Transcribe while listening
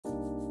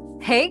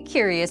Hey,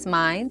 curious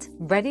mind,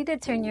 ready to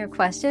turn your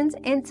questions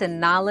into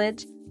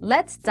knowledge?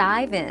 Let's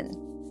dive in.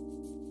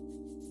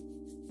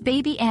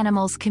 Baby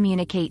animals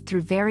communicate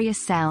through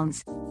various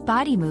sounds,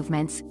 body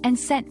movements, and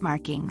scent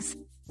markings.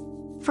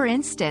 For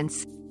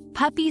instance,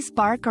 puppies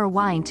bark or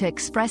whine to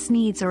express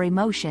needs or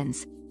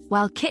emotions,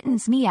 while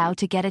kittens meow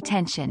to get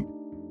attention.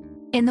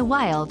 In the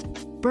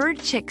wild, bird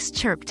chicks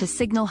chirp to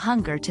signal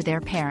hunger to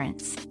their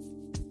parents.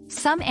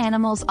 Some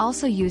animals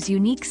also use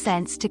unique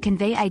scents to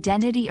convey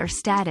identity or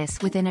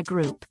status within a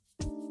group.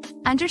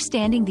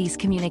 Understanding these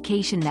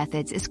communication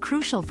methods is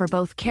crucial for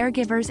both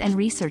caregivers and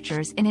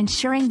researchers in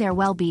ensuring their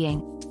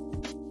well-being.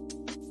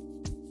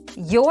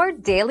 Your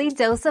daily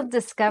dose of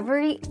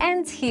discovery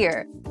ends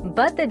here,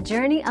 but the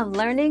journey of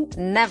learning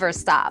never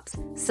stops.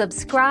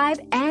 Subscribe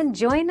and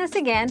join us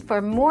again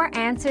for more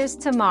answers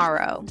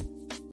tomorrow.